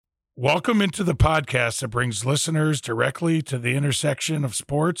Welcome into the podcast that brings listeners directly to the intersection of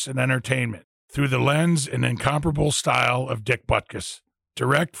sports and entertainment through the lens and incomparable style of Dick Butkus.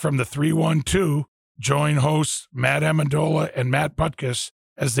 Direct from the 312, join hosts Matt Amendola and Matt Butkus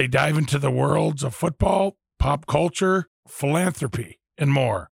as they dive into the worlds of football, pop culture, philanthropy, and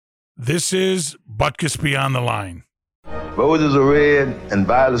more. This is Butkus Beyond the Line. Roses are red and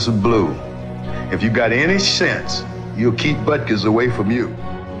violets are blue. If you got any sense, you'll keep Butkus away from you.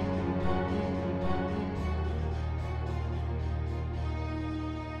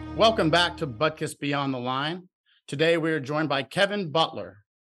 Welcome back to Butkus Beyond the Line. Today we are joined by Kevin Butler,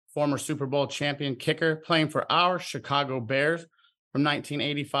 former Super Bowl champion kicker playing for our Chicago Bears from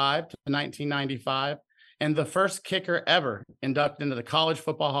 1985 to 1995, and the first kicker ever inducted into the College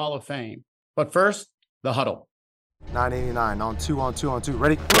Football Hall of Fame. But first, the huddle. 989 on two,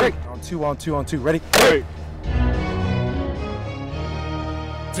 ready? Break. On two, ready? Break.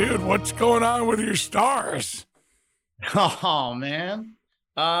 Dude, what's going on with your stars? Oh, man.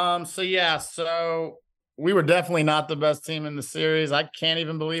 So we were definitely not the best team in the series. I can't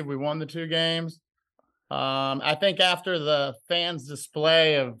even believe we won the two games. I think after the fans'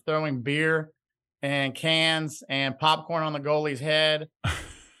 display of throwing beer and cans and popcorn on the goalie's head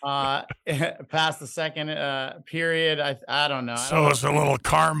past the second period, I don't know. So it's a little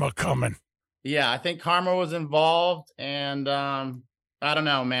karma coming. Yeah, I think karma was involved, and I don't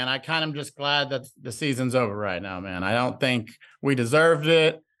know, man. I kind of just glad that the season's over right now, man. I don't think we deserved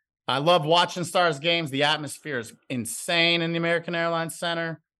it. I love watching Stars games. The atmosphere is insane in the American Airlines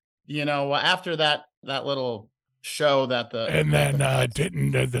Center. You know, after that little show that didn't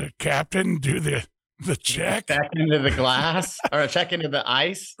the captain do the check? Check into the glass or check into the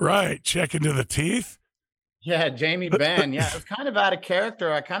ice? Right, check into the teeth. Yeah, Jamie Benn. Yeah, it was kind of out of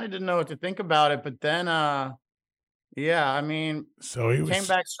character. I kind of didn't know what to think about it, but then yeah, I mean, so he came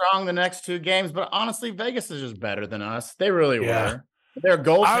back strong the next two games, but honestly, Vegas is just better than us. They really were. Their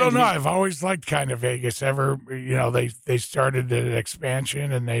goal. I don't know. I've always liked kind of Vegas. They started an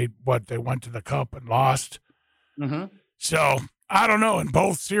expansion and they went to the Cup and lost. Mm-hmm. So I don't know. In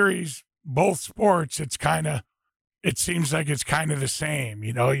both series, both sports, it seems like it's kind of the same.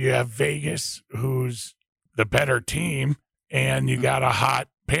 You know, you have Vegas, who's the better team, and you got a hot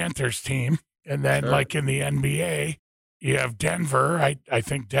Panthers team. And then, like in the NBA, you have Denver. I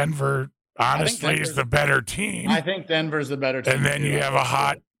think Denver, honestly, is the better team. I think Denver's the better team. And then you have a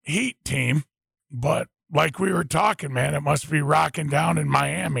hot Heat team. But like we were talking, man, it must be rocking down in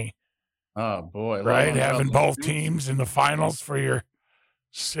Miami. Oh, boy. Right? Having both teams in the finals for your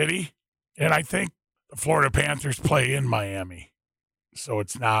city. And I think the Florida Panthers play in Miami. So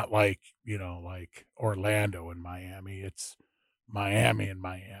it's not like Orlando and Miami. It's Miami and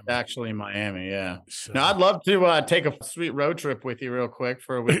Miami. Actually, Miami, yeah. So, now, I'd love to take a sweet road trip with you real quick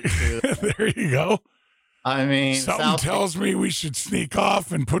for a week or two. There you go. I mean, something tells me we should sneak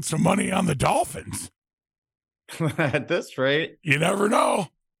off and put some money on the Dolphins. At this rate. You never know,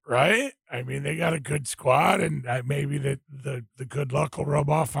 right? I mean, they got a good squad, and maybe the good luck will rub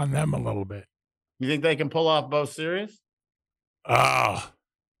off on them a little bit. You think they can pull off both series? Oh,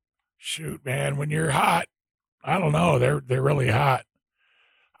 shoot, man. When you're hot, I don't know. They're really hot.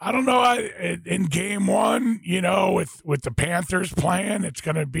 I don't know. In game one, with the Panthers playing, it's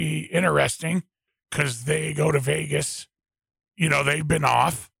going to be interesting because they go to Vegas. They've been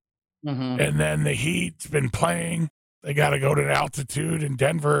off. Mm-hmm. And then the Heat's been playing. They got to go to altitude. In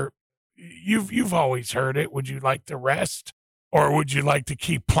Denver, you've always heard it. Would you like to rest or would you like to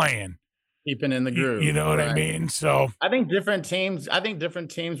keep playing? Keeping in the groove. You know what I mean? So I think different teams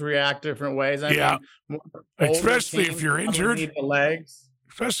react different ways. I mean, especially if you're injured. Need the legs.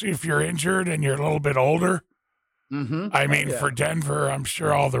 Especially if you're injured and you're a little bit older. Mm-hmm. I mean, for Denver, I'm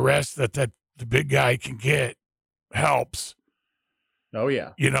sure all the rest that the big guy can get helps. Oh, yeah.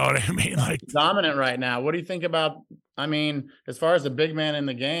 You know what I mean? Like dominant right now. What do you think about, I mean, as far as the big man in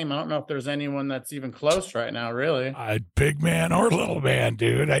the game, I don't know if there's anyone that's even close right now, really. Big man or little man,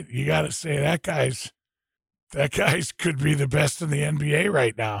 dude. You got to say that guy's could be the best in the NBA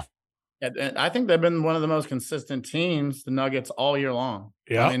right now. And I think they've been one of the most consistent teams, the Nuggets, all year long.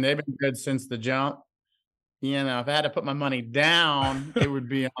 Yeah. I mean, they've been good since the jump. If I had to put my money down, it would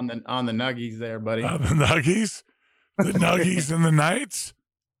be on the Nuggies there, buddy. The Nuggies? The Nuggies and the Knights?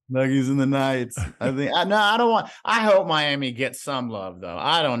 Nuggies and the Knights. I think I hope Miami gets some love though.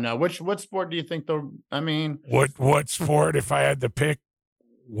 I don't know. What sport do you think what sport, if I had to pick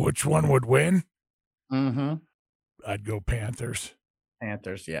which one would win? Mm-hmm. I'd go Panthers.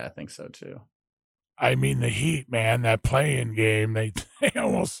 Panthers, yeah, I think so too. I mean the Heat, man, that play-in game, they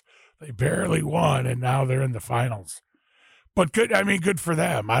barely won and now they're in the finals. But good. I mean, good for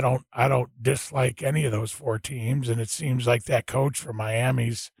them. I don't dislike any of those 4 teams, and it seems like that coach from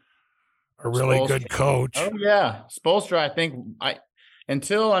Miami's a really good coach. Oh yeah, Spoelstra.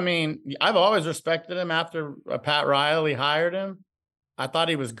 I've always respected him after Pat Riley hired him. I thought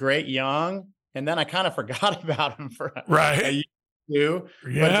he was great young, and then I kind of forgot about him for a year or 2.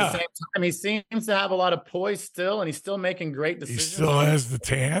 Yeah. But at the same time, he seems to have a lot of poise still, and he's still making great decisions. He still has the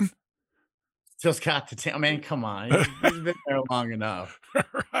tan. Still got the tan. I mean, come on, he's been there long enough.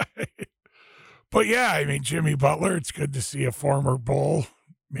 Right. But yeah, I mean, Jimmy Butler. It's good to see a former Bull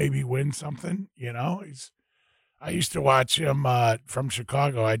maybe win something. You know, I used to watch him from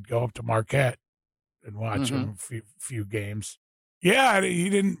Chicago. I'd go up to Marquette and watch him a few games. Yeah, he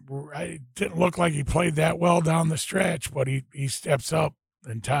didn't look like he played that well down the stretch, but he steps up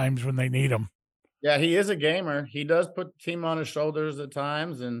in times when they need him. Yeah, he is a gamer. He does put the team on his shoulders at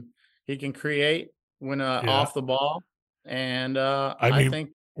times, and he can create when off the ball. And I think.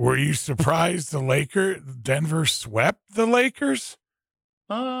 Were you surprised Denver swept the Lakers?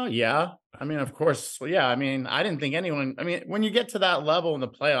 Yeah. I mean, of course. Yeah. I mean, I didn't think anyone. I mean, when you get to that level in the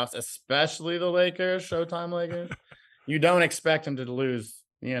playoffs, especially the Lakers, Showtime Lakers. You don't expect him to lose,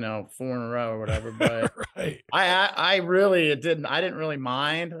 4 in a row or whatever. But right. I didn't really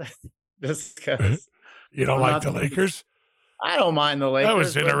mind just because you don't like the Lakers. I don't mind the Lakers. That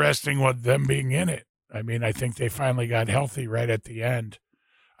was interesting with them being in it. I mean, I think they finally got healthy right at the end.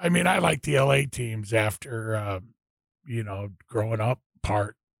 I mean, I like the LA teams after, growing up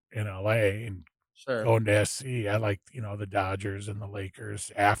part in LA and going to SC. I like, the Dodgers and the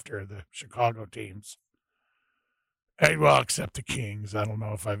Lakers after the Chicago teams. Well, except the Kings. I don't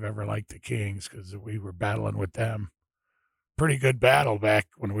know if I've ever liked the Kings because we were battling with them. Pretty good battle back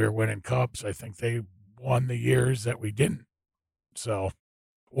when we were winning cups. I think they won the years that we didn't. So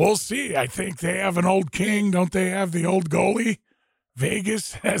we'll see. I think they have an old king. Don't they have the old goalie?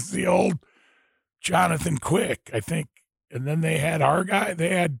 Vegas has the old Jonathan Quick, I think. And then they had our guy.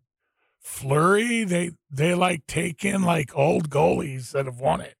 They had Fleury. They like take in like old goalies that have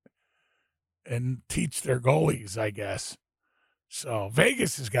won it and teach their goalies, I guess. So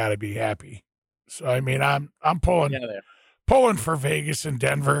Vegas has got to be happy. So I mean, I'm pulling for Vegas and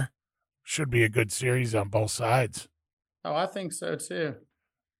Denver. Should be a good series on both sides. Oh, I think so too.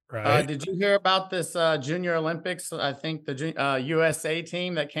 Right. Did you hear about this Junior Olympics? I think the USA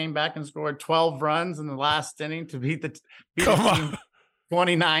team that came back and scored 12 runs in the last inning to beat the team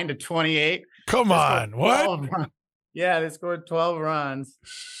 29-28. Come on, what? Yeah, they scored 12 runs.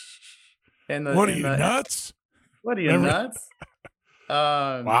 What are you, nuts? What are you, nuts?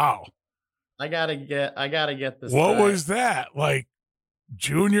 Wow. I gotta get this. What was that? Like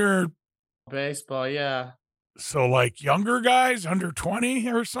junior baseball, yeah. So like younger guys, under 20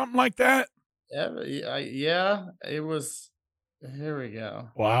 or something like that? Yeah, it was. Here we go.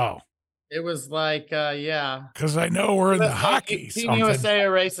 Wow. It was like, yeah. Because I know we're in the hockey. Team USA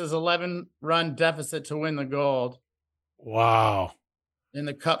erases 11-run deficit to win the gold. Wow. In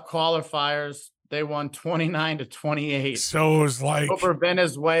the Cup qualifiers, they won 29-28. So it was like over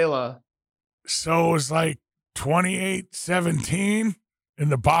Venezuela. So it was like 28-17 in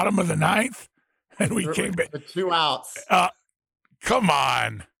the bottom of the 9th, and we came back with 2 outs. Come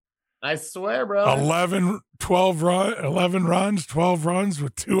on. I swear, bro. 11 runs, 12 runs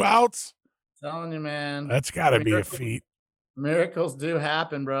with 2 outs. I'm telling you, man. That's got to be a feat. Miracles do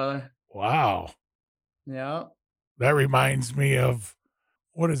happen, brother. Wow. Yeah. That reminds me of,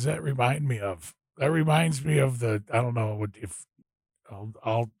 what does that remind me of? That reminds me of I don't know if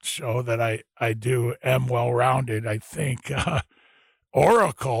I'll show that I am well-rounded. I think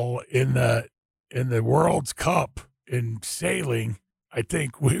Oracle in the World's Cup in sailing, I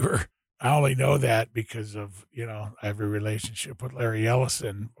think I only know that because of, I have a relationship with Larry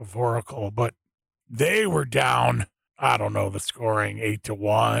Ellison of Oracle, but they were down, I don't know, the scoring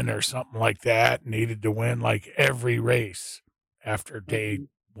 8-1 or something like that, needed to win like every race after day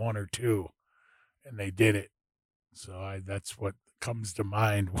 1 or 2, and they did it. So that's what comes to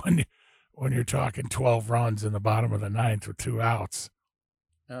mind when you're talking 12 runs in the bottom of the 9th with 2 outs.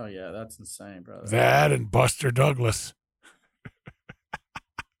 Oh yeah, that's insane, brother. That and Buster Douglas.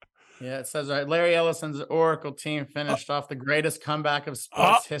 Yeah, it says right. Larry Ellison's Oracle team finished off the greatest comeback of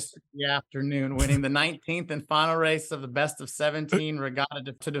sports history afternoon, winning the 19th and final race of the best of 17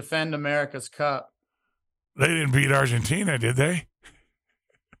 regatta to defend America's Cup. They didn't beat Argentina, did they?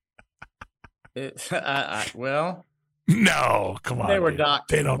 Well, no, come on. They were docked.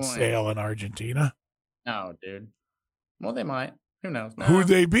 They don't sail in Argentina. No, dude. Well, they might. Who knows? No. Who'd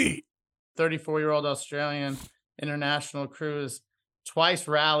they beat? 34-year-old Australian international cruise twice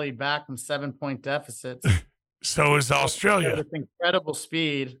rallied back from 7-point deficits. So is Australia. With incredible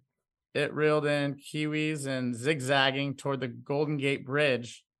speed, it reeled in Kiwis and zigzagging toward the Golden Gate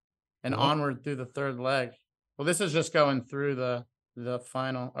Bridge and onward through the third leg. Well, this is just going through the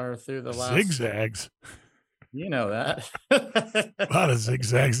final or through the last Zigzags. You know that. A lot of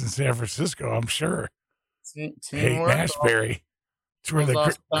zigzags in San Francisco, I'm sure. Haight Teamwork. Ashbury. It's where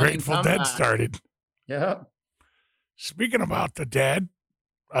the Grateful Dead started. Yeah. Speaking about the Dead,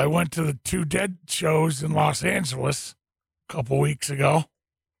 I went to the 2 Dead shows in Los Angeles a couple weeks ago.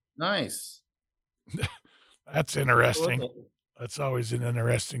 Nice. That's interesting. That's always an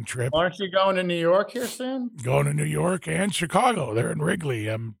interesting trip. Aren't you going to New York here soon? Going to New York and Chicago. They're in Wrigley.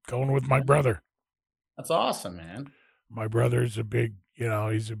 I'm going with my brother. That's awesome, man. My brother's a big,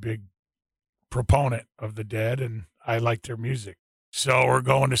 he's a big proponent of the Dead, and I like their music. So we're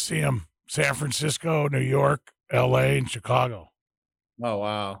going to see them. San Francisco, New York, LA, and Chicago. Oh,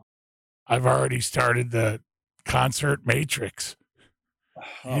 wow. I've already started the concert Matrix.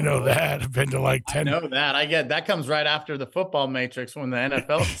 You know that. I've been to like 10. I know that. I get that comes right after the football Matrix when the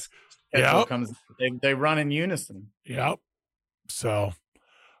NFL comes. They run in unison. Yep. So,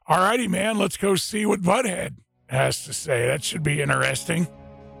 all righty, man. Let's go see what Butthead has to say. That should be interesting.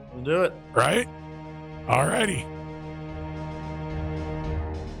 We'll do it. Right? All righty.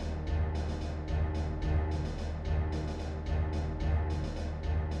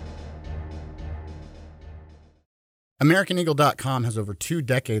 AmericanEagle.com has over 2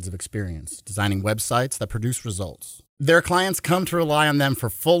 decades of experience designing websites that produce results. Their clients come to rely on them for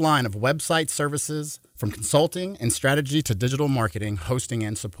a full line of website services, from consulting and strategy to digital marketing, hosting,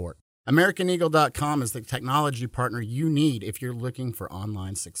 and support. AmericanEagle.com is the technology partner you need if you're looking for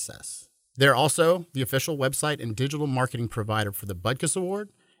online success. They're also the official website and digital marketing provider for the Butkus Award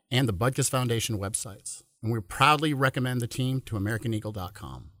and the Butkus Foundation websites. And we proudly recommend the team to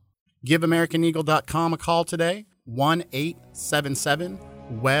AmericanEagle.com. Give AmericanEagle.com a call today.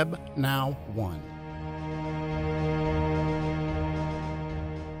 1-877-WEB-NOW-1.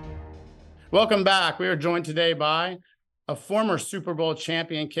 Welcome back. We are joined today by a former Super Bowl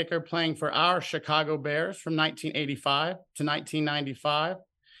champion kicker playing for our Chicago Bears from 1985 to 1995.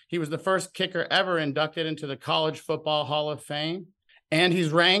 He was the first kicker ever inducted into the College Football Hall of Fame, and he's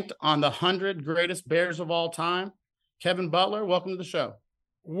ranked on the 100 greatest Bears of all time. Kevin Butler, welcome to the show.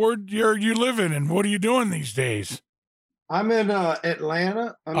 Where are you living and what are you doing these days? I'm in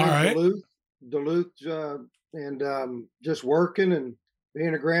Atlanta. I'm All in right. Duluth, and just working and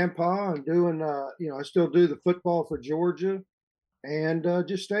being a grandpa and doing, I still do the football for Georgia and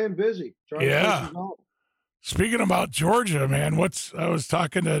just staying busy. Yeah. Speaking about Georgia, man, I was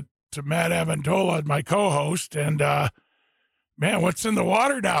talking to Matt Amendola, my co-host, and man, what's in the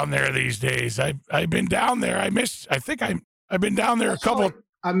water down there these days? I've been down there. I've been down there a couple.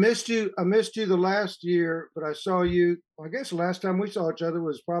 I missed you the last year, but I saw you. I guess the last time we saw each other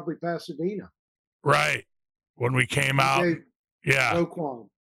was probably Pasadena. Right. When we came out. Yeah. No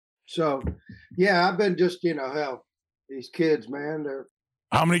qualm. So, yeah, I've been just, hell, these kids, man.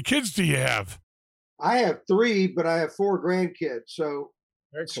 How many kids do you have? I have 3, but I have 4 grandkids. So,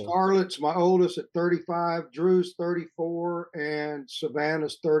 Very cool. Scarlett's my oldest at 35, Drew's 34, and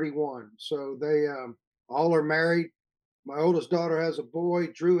Savannah's 31. So they all are married. My oldest daughter has a boy.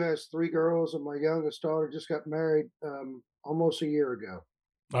 Drew has 3 girls, and my youngest daughter just got married almost a year ago.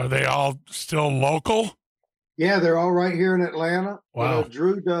 Are they all still local? Yeah, they're all right here in Atlanta. Wow.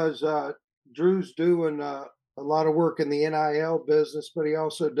 Drew's doing a lot of work in the NIL business, but he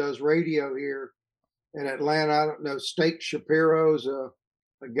also does radio here in Atlanta. I don't know. Steak Shapiro's a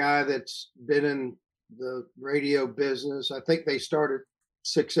guy that's been in the radio business. I think they started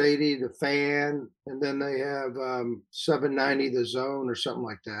 680 The Fan, and then they have 790 The Zone or something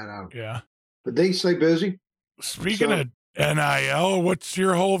like that. Yeah. But they stay busy. Speaking of NIL, what's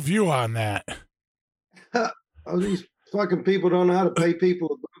your whole view on that? These fucking people don't know how to pay people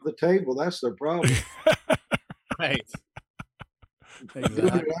above the table. That's their problem. Right. Doing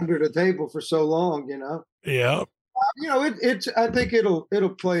it under the table for so long, Yeah. It's. I think it'll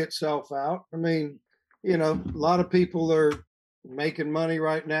play itself out. I mean, a lot of people are making money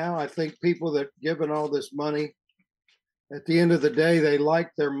right now. I think people that given all this money, at the end of the day, they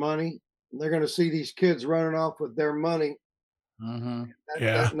like their money. And they're going to see these kids running off with their money. Mm-hmm.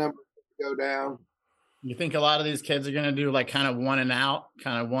 That number go down. You think a lot of these kids are going to do like kind of one and out,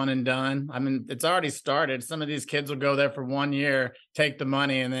 kind of one and done? I mean, it's already started. Some of these kids will go there for 1 year, take the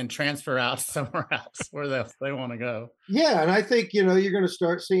money, and then transfer out somewhere else where they want to go. Yeah, and I think, you're going to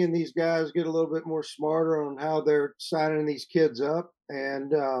start seeing these guys get a little bit more smarter on how they're signing these kids up.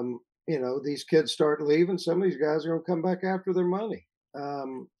 And, these kids start leaving. Some of these guys are going to come back after their money.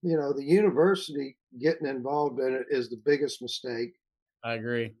 The university getting involved in it is the biggest mistake. I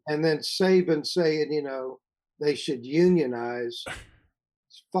agree. And then Saban saying, they should unionize.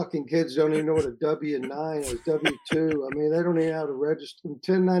 Fucking kids don't even know what a W-9 is, W-2. I mean, they don't even know how to register.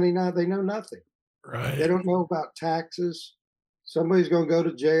 1099, they know nothing. Right. They don't know about taxes. Somebody's going to go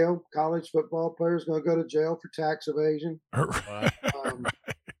to jail. College football players going to go to jail for tax evasion. Right.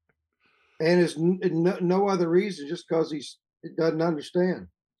 And it's no other reason, just because he doesn't understand.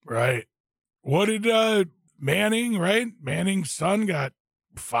 Right. What did Manning, right? Manning's son got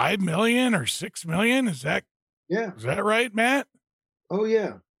 $5 million or $6 million. Is that right, Matt? Oh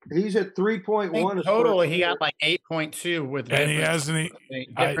yeah, he's at 3.1 total. He got like 8.2 with and he has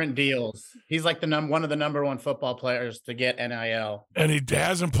different deals. He's like one of the number one football players to get NIL, and he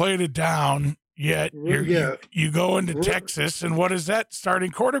hasn't played it down yet. You go into Texas, and what does that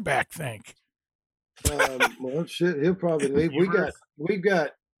starting quarterback think? Well, shit, he'll probably leave. We've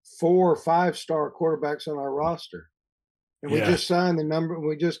got 4 or 5-star quarterbacks on our roster, and we just signed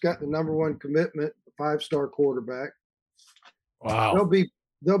we just got the number one commitment, 5-star quarterback. Wow.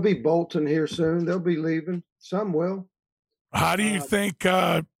 They'll be bolting here soon. They'll be leaving. Some will. How do you think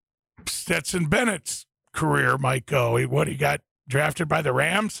Stetson Bennett's career might go? He got drafted by the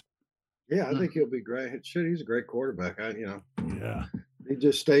Rams? Yeah, I think he'll be great. Shit, he's a great quarterback. Yeah. He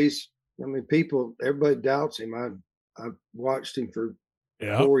just stays. I mean, everybody doubts him. I've watched him for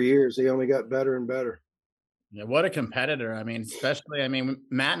 4 years. He only got better and better. Yeah, what a competitor. I mean,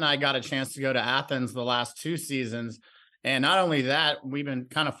 Matt and I got a chance to go to Athens the last 2 seasons. And not only that, we've been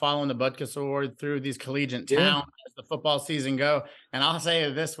kind of following the Butkus Award through these collegiate towns as the football season go. And I'll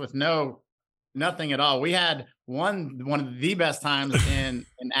say this with nothing at all. We had one of the best times in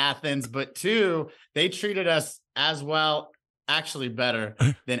Athens, but 2, they treated us as well, actually better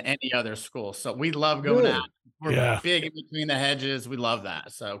than any other school. So we love going out. We're big in between the hedges. We love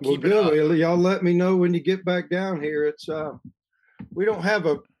that. So keep it up. Y'all let me know when you get back down here. It's we don't have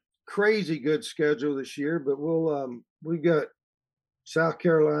a crazy good schedule this year, but we got South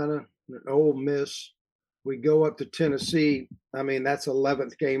Carolina and Ole Miss. We go up to Tennessee. I mean, that's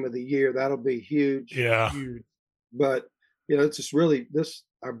 11th game of the year. That'll be huge. Yeah. Huge. But it's just really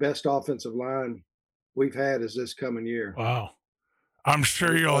our best offensive line we've had is this coming year. Wow. I'm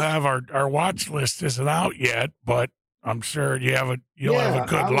sure you'll have our watch list isn't out yet, but I'm sure you'll have a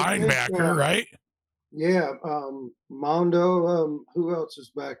good linebacker, right? Yeah. Mondo, who else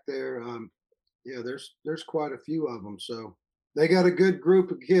is back there? There's quite a few of them. So they got a good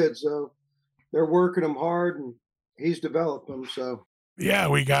group of kids. So they're working them hard, and he's developed them. So yeah,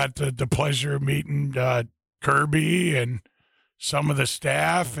 we got the pleasure of meeting Kirby and some of the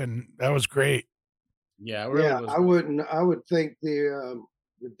staff, and that was great. Yeah, it really was. I would think the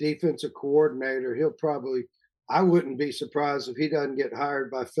defensive coordinator, I wouldn't be surprised if he doesn't get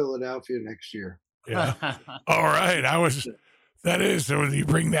hired by Philadelphia next year. Yeah. All right. So when you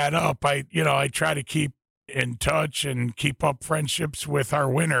bring that up, I try to keep in touch and keep up friendships with our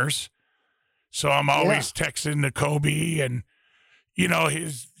winners. So I'm always texting to Kobe and,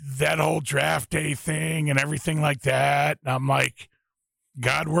 that whole draft day thing and everything like that. And I'm like,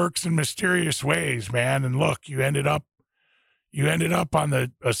 God works in mysterious ways, man. And look, you ended up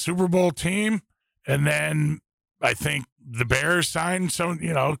on a Super Bowl team. And then I think the Bears signed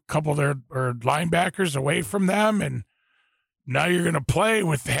a couple of their linebackers away from them. And now you're going to play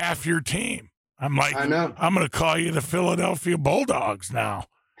with half your team. I'm like, I know. I'm going to call you the Philadelphia Bulldogs now.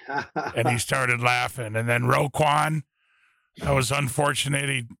 And he started laughing. And then Roquan, that was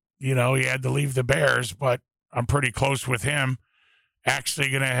unfortunate. He had to leave the Bears, but I'm pretty close with him. Actually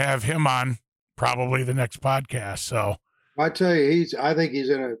going to have him on probably the next podcast. So I tell you, I think he's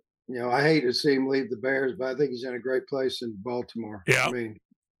in I hate to see him leave the Bears, but I think he's in a great place in Baltimore. Yeah. I mean,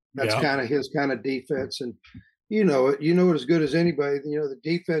 that's kind of his kind of defense. And you know it as good as anybody. The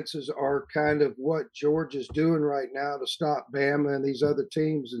defenses are kind of what Georgia's doing right now to stop Bama and these other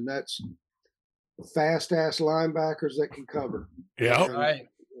teams. And that's fast ass linebackers that can cover. Yeah. Right.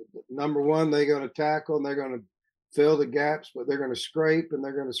 Number one, they're going to tackle and they're going to fill the gaps, but they're going to scrape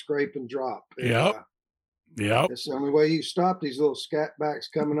and drop. Yep. It's the only way you stop these little scat backs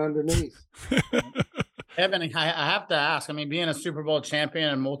coming underneath. Evan, I have to ask, being a Super Bowl champion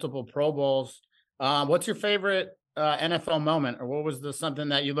and multiple Pro Bowls, what's your favorite NFL moment, or what was something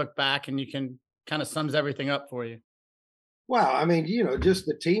that you look back and you can kind of sums everything up for you? Well, just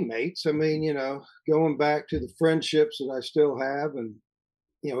the teammates. Going back to the friendships that I still have and,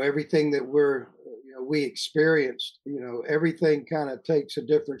 everything that we experienced, everything kind of takes a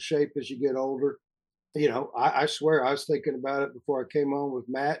different shape as you get older. I swear I was thinking about it before I came on with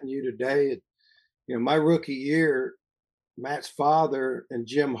Matt and you today. My rookie year, Matt's father and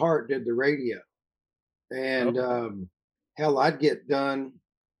Jim Hart did the radio. And hell, I'd get done.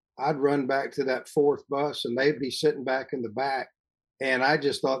 I'd run back to that fourth bus and they'd be sitting back in the back. And I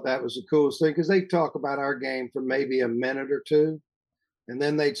just thought that was the coolest thing because they talk about our game for maybe a minute or two. And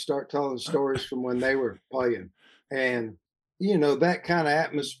then they'd start telling stories from when they were playing. And, that kind of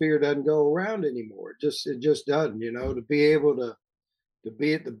atmosphere doesn't go around anymore. It just doesn't, to be able to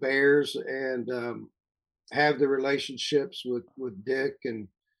be at the Bears and have the relationships with Dick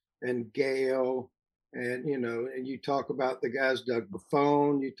and Gail. And, and you talk about the guys, Doug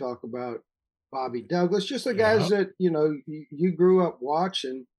Buffone, you talk about Bobby Douglas, just the guys that, you grew up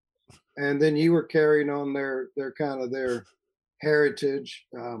watching, and then you were carrying on their kind of their heritage.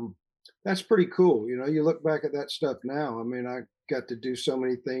 That's pretty cool. You look back at that stuff now. I mean, I got to do so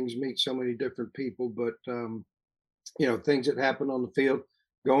many things, meet so many different people, but, things that happened on the field,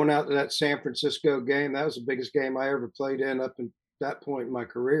 going out to that San Francisco game, that was the biggest game I ever played in up in that point in my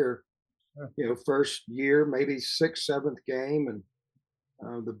career. First year, maybe sixth, seventh game.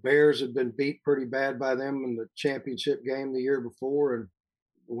 And the Bears had been beat pretty bad by them in the championship game the year before, and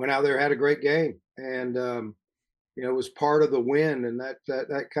went out there, had a great game. And, it was part of the win. And that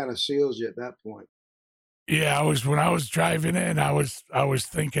kind of seals you at that point. Yeah. When I was driving in, I was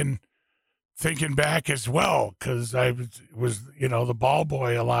thinking back as well. Cause I was, the ball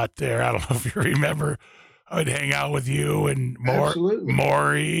boy a lot there. I don't know if you remember, I'd hang out with you and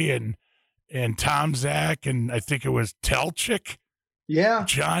Maury and Tom Zach, and I think it was Telchik. Yeah.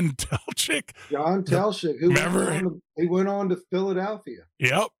 John Telchik. Who he went on to Philadelphia.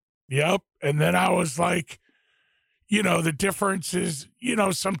 Yep. And then I was like, the difference is,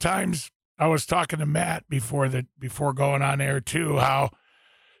 sometimes I was talking to Matt before going on air too, how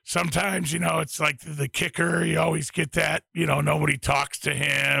sometimes, it's like the kicker, you always get that, nobody talks to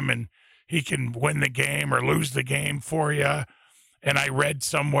him and he can win the game or lose the game for you. And I read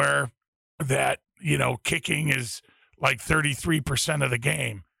somewhere that, kicking is like 33% of the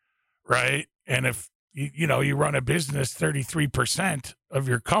game, right? And if, you run a business, 33% of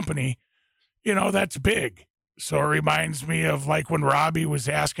your company, that's big. So it reminds me of like when Robbie was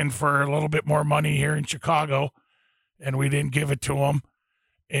asking for a little bit more money here in Chicago and we didn't give it to him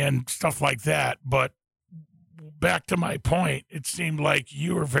and stuff like that. But back to my point, it seemed like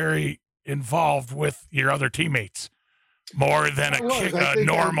you were very involved with your other teammates more than a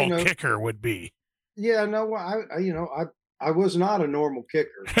normal kicker would be. Yeah, no, I was not a normal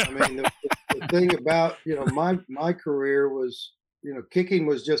kicker. I mean, the thing about, my career was, kicking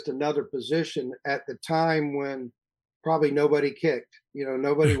was just another position at the time when probably nobody kicked.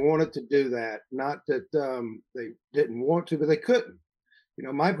 Nobody wanted to do that. Not that they didn't want to, but they couldn't.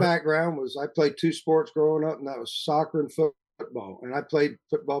 My background was I played two sports growing up, and that was soccer and football. And I played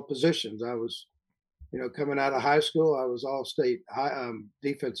football positions. I was, coming out of high school, I was all state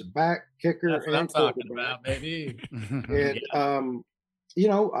defensive back, kicker, That's what and I'm talking quarterback. about, baby. And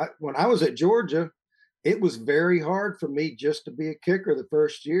when I was at Georgia, it was very hard for me just to be a kicker the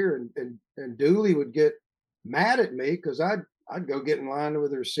first year, and Dooley would get mad at me because I'd go get in line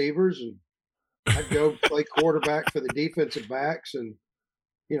with the receivers and I'd go play quarterback for the defensive backs, and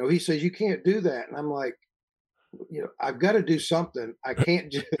he says you can't do that, and I'm like, I've got to do something. I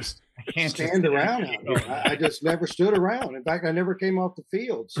can't just stand around out here. I just never stood around. In fact, I never came off the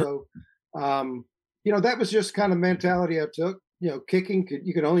field. So, that was just kind of mentality I took. Kicking,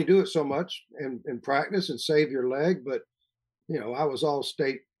 you can only do it so much in practice and save your leg. But, I was all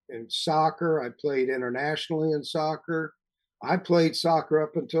state in soccer. I played internationally in soccer. I played soccer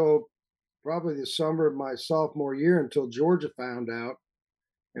up until probably the summer of my sophomore year until Georgia found out.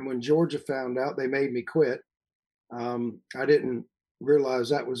 And when Georgia found out, they made me quit. I didn't realize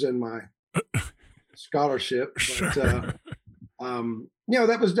that was in my scholarship, but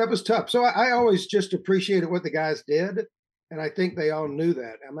that was tough. So I always just appreciated what the guys did, and I think they all knew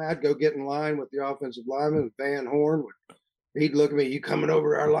that. I mean, I'd go get in line with the offensive lineman, Van Horn. He'd look at me, "You coming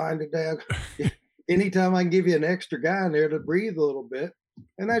over our line today?" Anytime I can give you an extra guy in there to breathe a little bit,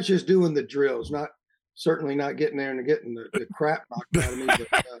 and that's just doing the drills, certainly not getting there and getting the crap knocked out of me.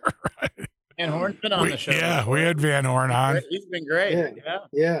 But, Van Horn's been on the show. Yeah, before. we had Van Horn on. He's been great.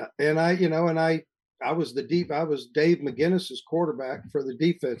 Yeah. And I was I was Dave McGinnis's quarterback for the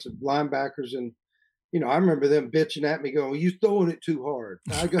defensive linebackers. And, I remember them bitching at me going, "You throwing it too hard."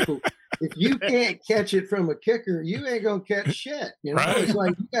 I go, "If you can't catch it from a kicker, you ain't going to catch shit." Right. It's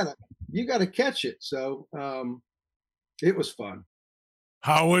like, you gotta catch it. So, it was fun.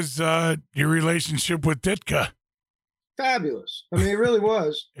 How was your relationship with Ditka? Fabulous. I mean, it really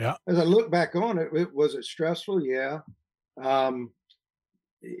was. Yeah. As I look back on it, was it stressful? Yeah.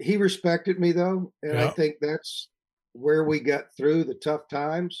 He respected me though, and I think that's where we got through the tough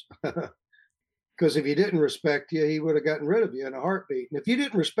times. because if he didn't respect you, he would have gotten rid of you in a heartbeat. And if you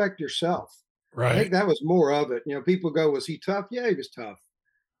didn't respect yourself, I think Right. that was more of it. People go, was he tough? Yeah, he was tough.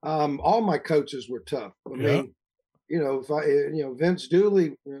 All my coaches were tough. I Yeah. mean, if Vince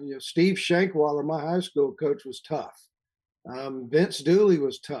Dooley, Steve Shankwaller, my high school coach, was tough. Vince Dooley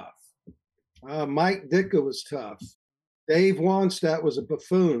was tough. Mike Ditka was tough. Dave Wanstatt was a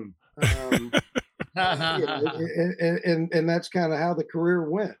buffoon. And that's kind of how the career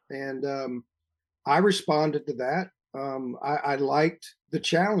went. And I responded to that. I liked the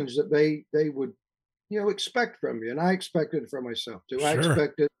challenge that they would, expect from you, and I expected it from myself too. I Sure.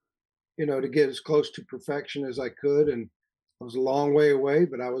 expected, to get as close to perfection as I could, and I was a long way away,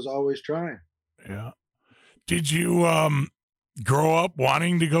 but I was always trying. Yeah. Did you grow up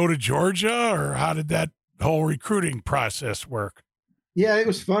wanting to go to Georgia, or how did that whole recruiting process work? Yeah, it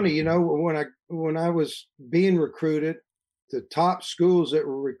was funny. When I was being recruited, the top schools that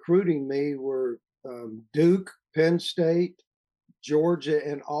were recruiting me were Duke, Penn State, Georgia,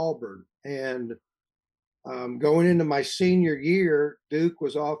 and Auburn. And going into my senior year, Duke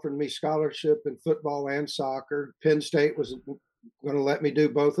was offering me scholarship in football and soccer. Penn State was going to let me do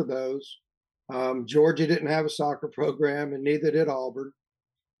both of those. Georgia didn't have a soccer program, and neither did Auburn.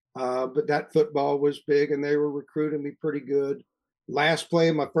 But that football was big, and they were recruiting me pretty good. Last play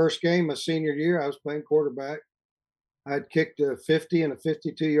of my first game, my senior year, I was playing quarterback. I'd kicked a 50 and a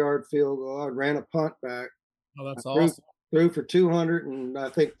 52-yard field goal. I ran a punt back. Oh, that's I awesome. threw for 200 and I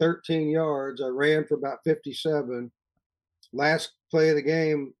think 13 yards. I ran for about 57. Last play of the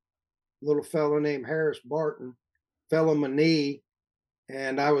game, a little fellow named Harris Barton fell on my knee,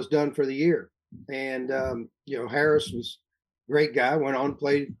 and I was done for the year. And, Harris was a great guy, went on,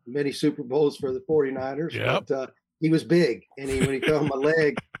 played many Super Bowls for the 49ers, Yep. but he was big. And when he fell on my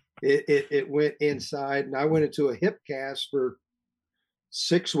leg, it went inside, and I went into a hip cast for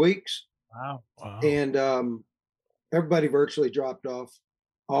 6 weeks. Wow. And everybody virtually dropped off.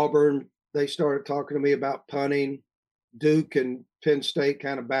 Auburn, they started talking to me about punting. Duke and Penn State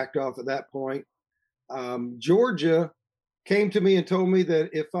kind of backed off at that point. Georgia came to me and told me that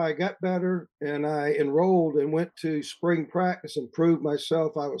if I got better and I enrolled and went to spring practice and proved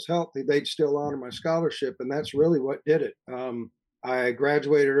myself I was healthy, they'd still honor my scholarship. And that's really what did it. I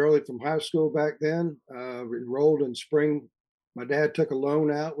graduated early from high school back then, enrolled in spring. My dad took a loan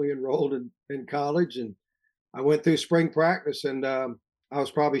out. We enrolled in college, and I went through spring practice, and I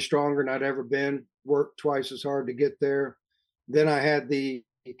was probably stronger than I'd ever been, worked twice as hard to get there. Then I had the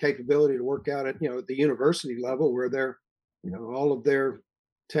capability to work out at the university level, where they're all of their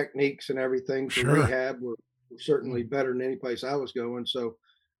techniques and everything for Sure. rehab were certainly better than any place I was going. So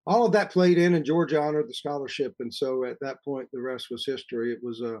all of that played in, and Georgia honored the scholarship. And so at that point, the rest was history. It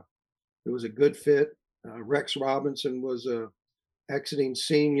was a good fit. Rex Robinson was a exiting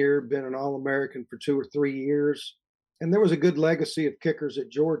senior, been an All-American for 2 or 3 years. And there was a good legacy of kickers at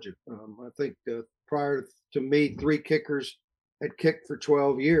Georgia. I think prior to me, 3 kickers had kicked for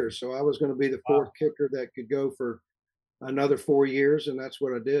 12 years. So I was going to be the 4th kicker that could go for another 4 years, and that's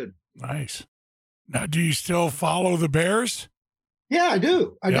what I did. Nice. Now, do you still follow the Bears? Yeah, I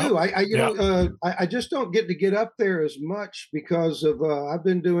do. I Yep. do. I just don't get up there as much because of I've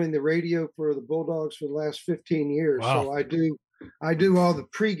been doing the radio for the Bulldogs for the last 15 years. Wow. So I do all the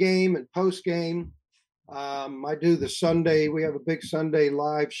pregame and postgame. I do the Sunday. We have a big Sunday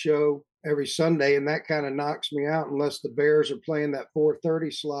live show every Sunday, and that kind of knocks me out unless the Bears are playing that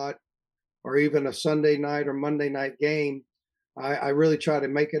 4:30 slot or even a Sunday night or Monday night game. I really try to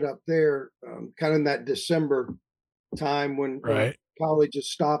make it up there, kind of in that December time when Right. college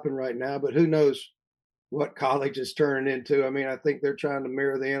is stopping right now. But who knows what college is turning into? I mean, I think they're trying to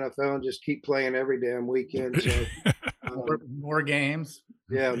mirror the NFL and just keep playing every damn weekend. So More games.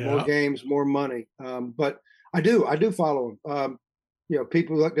 yeah, Yeah. more games, more money. But I do follow them.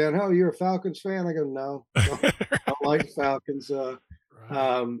 People look down, oh, you're a Falcons fan? I go, no, I don't like the Falcons. Right.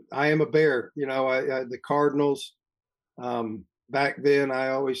 I am a Bear. The Cardinals. Back then, I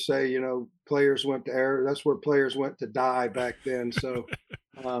always say, players went to air. That's where players went to die back then. So,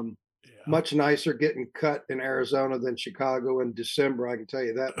 Yeah. much nicer getting cut in Arizona than Chicago in December. I can tell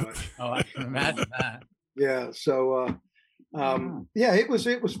you that much. Oh, I can imagine that. Yeah. So, yeah, it was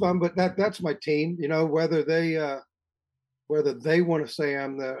fun. But that's my team. Whether they want to say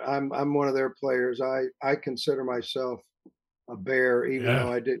I'm one of their players, I consider myself a Bear, even Yeah.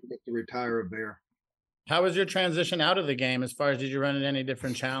 though I didn't get to retire a Bear. How was your transition out of the game? As far as, did you run into any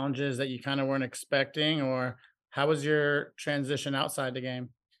different challenges that you kind of weren't expecting, or how was your transition outside the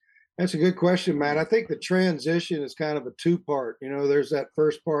game? That's a good question, Matt. I think the transition is kind of a 2-part. There's that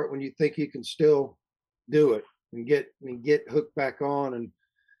first part when you think you can still do it and get hooked back on. And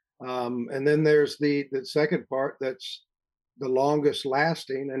And then there's the second part that's the longest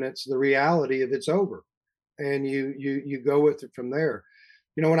lasting, and it's the reality of it's over, and you go with it from there.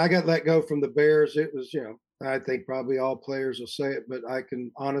 When I got let go from the Bears, it was, I think probably all players will say it, but I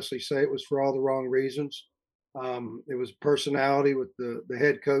can honestly say it was for all the wrong reasons. It was personality with the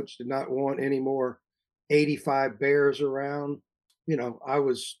head coach did not want any more 85 Bears around. I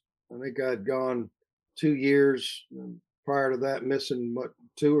think I'd gone 2 years prior to that, missing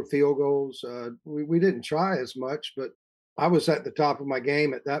 2 field goals. We didn't try as much, but I was at the top of my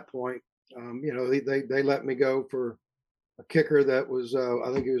game at that point. They let me go for a kicker that was,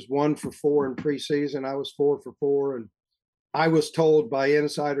 I think he was 1 for 4 in preseason. I was 4 for 4. And I was told by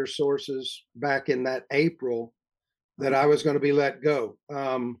insider sources back in that April that I was going to be let go.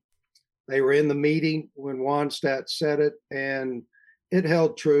 They were in the meeting when Wannstedt said it, and it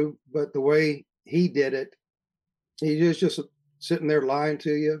held true. But the way he did it, he was just sitting there lying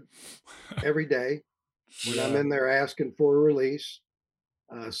to you every day when I'm in there asking for a release.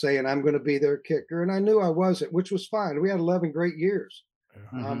 Saying I'm going to be their kicker. And I knew I wasn't, which was fine. We had 11 great years,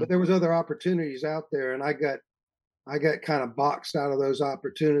 but there was other opportunities out there. And I got kind of boxed out of those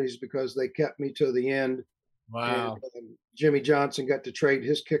opportunities because they kept me to the end. Wow. And, Jimmy Johnson got to trade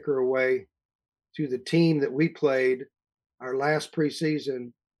his kicker away to the team that we played our last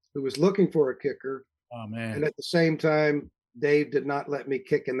preseason, who was looking for a kicker. Oh, man. And at the same time, Dave did not let me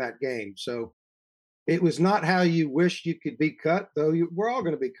kick in that game. So it was not how you wish you could be cut, though. We're all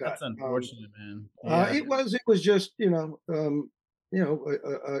going to be cut. That's unfortunate, man. Yeah. It was just, a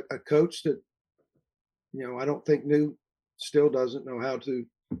coach that, I don't think still doesn't know how to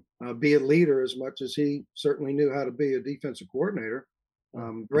be a leader as much as he certainly knew how to be a defensive coordinator.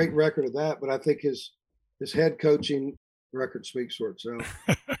 Great record of that, but I think his head coaching record speaks for itself.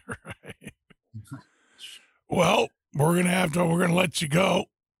 Right. Well, we're gonna let you go.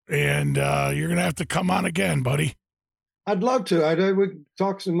 And you're going to have to come on again, buddy. I'd love to. We can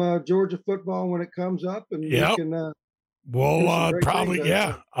talk some Georgia football when it comes up. And we can, we'll probably,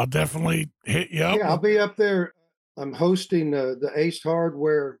 I'll definitely hit you up. Yeah, I'll be up there. I'm hosting the Ace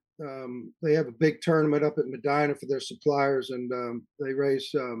Hardware. They have a big tournament up at Medina for their suppliers, and they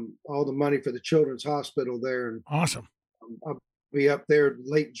raise all the money for the Children's Hospital there. And awesome. I'll be up there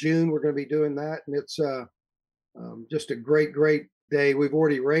late June. We're going to be doing that. And it's just a great day. We've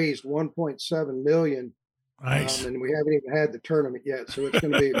already raised 1.7 million. Nice. And we haven't even had the tournament yet. So it's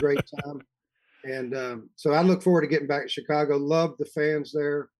going to be a great time. And so I look forward to getting back to Chicago. Love the fans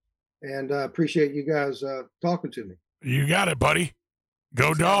there, and appreciate you guys talking to me. You got it, buddy.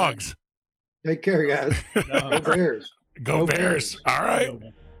 Go Dogs. Take care, guys. Go Bears. Go Bears. All right.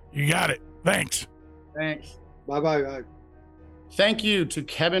 You got it. Thanks. Bye. Thank you to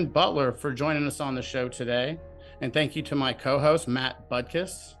Kevin Butler for joining us on the show today. And thank you to my co-host, Matt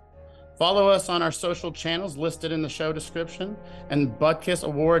Butkus. Follow us on our social channels listed in the show description, and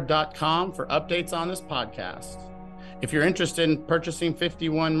butkusaward.com for updates on this podcast. If you're interested in purchasing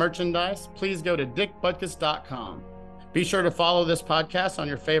 51 merchandise, please go to dickbutkus.com. Be sure to follow this podcast on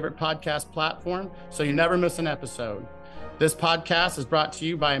your favorite podcast platform so you never miss an episode. This podcast is brought to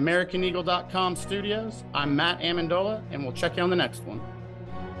you by AmericanEagle.com Studios. I'm Matt Amendola, and we'll check you on the next one.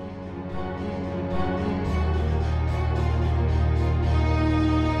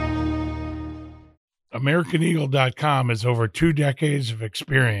 AmericanEagle.com has over 2 decades of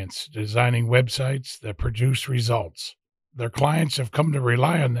experience designing websites that produce results. Their clients have come to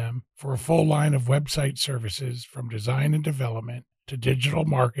rely on them for a full line of website services from design and development to digital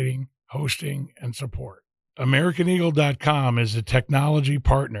marketing, hosting, and support. AmericanEagle.com is a technology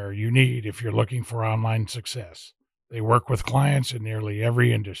partner you need if you're looking for online success. They work with clients in nearly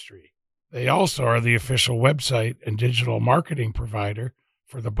every industry. They also are the official website and digital marketing provider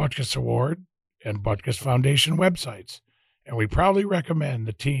for the Butkus Award and Butkus Foundation websites, and we proudly recommend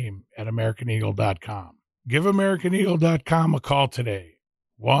the team at AmericanEagle.com. Give AmericanEagle.com a call today,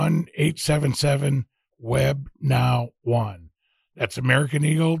 1-877-WEB-NOW-1. That's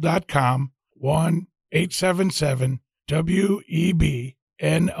AmericanEagle.com,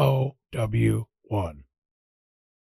 1-877-WEB-NOW-1.